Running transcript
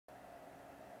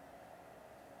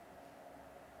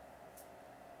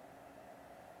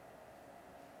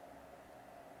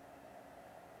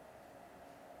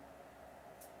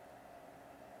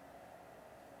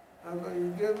I was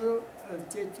in Goodwill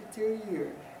 52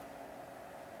 years.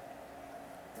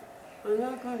 I'm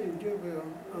not going to Goodwill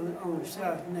on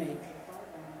South Main.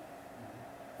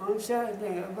 On South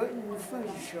Main, I worked in the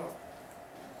furniture shop.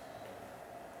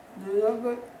 Then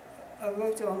I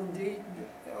worked on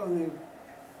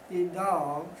the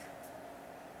dogs.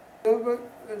 I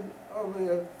worked over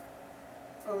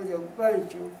the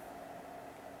furniture.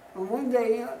 And one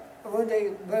day,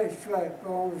 bus strike,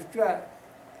 on strike.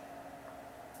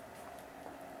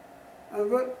 I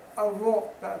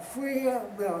walked about 3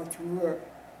 miles to work.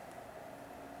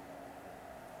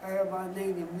 I had my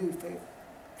name in the newspaper,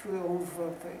 threw it on the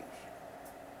front page.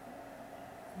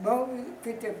 Barbara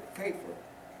picked up paper.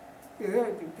 You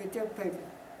heard me, picked up paper.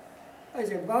 I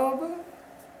said, Barbara?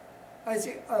 I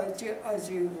said,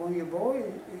 one of your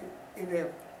boys in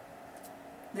there,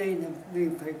 name in the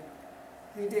newspaper.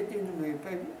 He did in the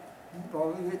newspaper.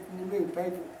 Barbara did in the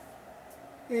newspaper.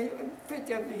 He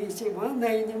picked up and he said, my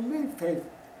name in the newspaper.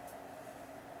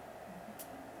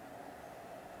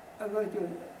 I went to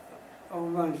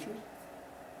on function.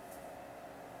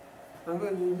 I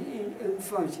went in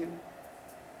function.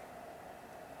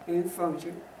 In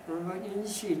function. I went in the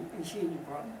machine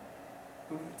department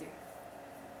over there.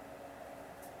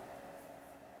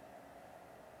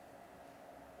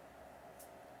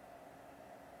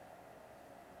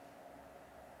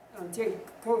 I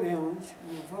take coat-hounds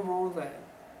from all that.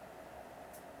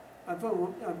 I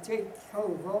take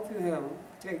coat off the hound,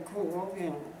 take coat off the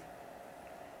hound.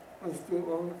 I strip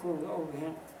all the coat off the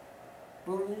hound.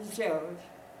 Put them in the showers.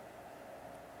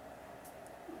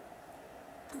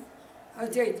 I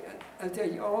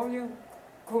take all your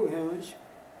coat-hounds,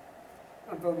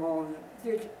 I put them all in the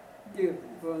ditch,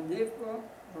 put in the dipper,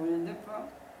 put in the dipper,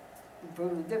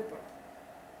 put in the dipper,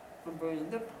 put in the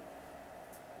dipper.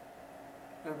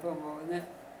 I put them all in that.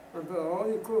 I put all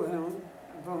the coat-hounds,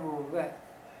 I put them all back.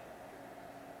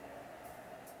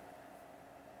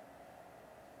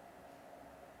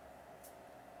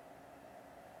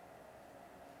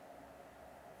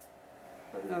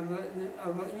 And I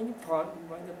was in the park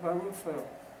by myself.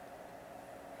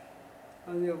 I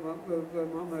lived with my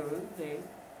mother there.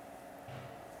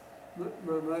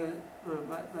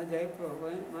 My dad passed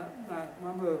away,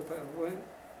 my mother passed away.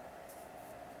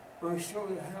 I sold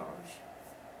the house.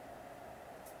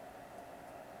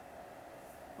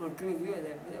 I couldn't get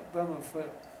that by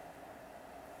myself.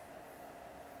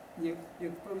 You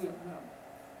put me up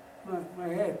my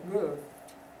head moved.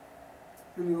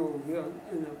 And you over here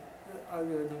I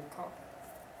live in the park.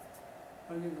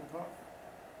 I live in the park.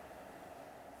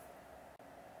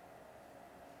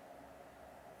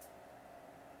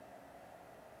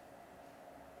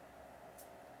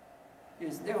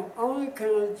 It's the only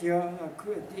kind of job I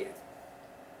could get.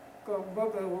 Because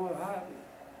Bubba won't hire me.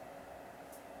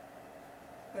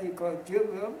 They got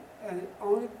Goodwill and the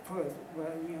only person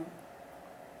where you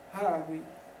hire me.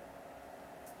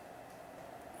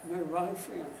 They're my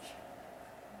friends.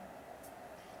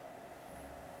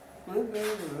 My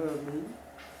baby heard me,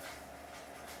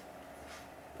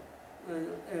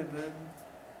 and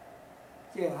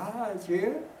they hired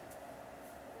you.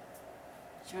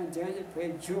 Sometimes they play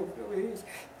jokingly.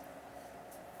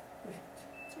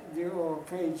 They all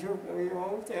play jokingly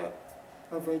all the time.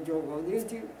 I play joke on these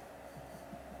too.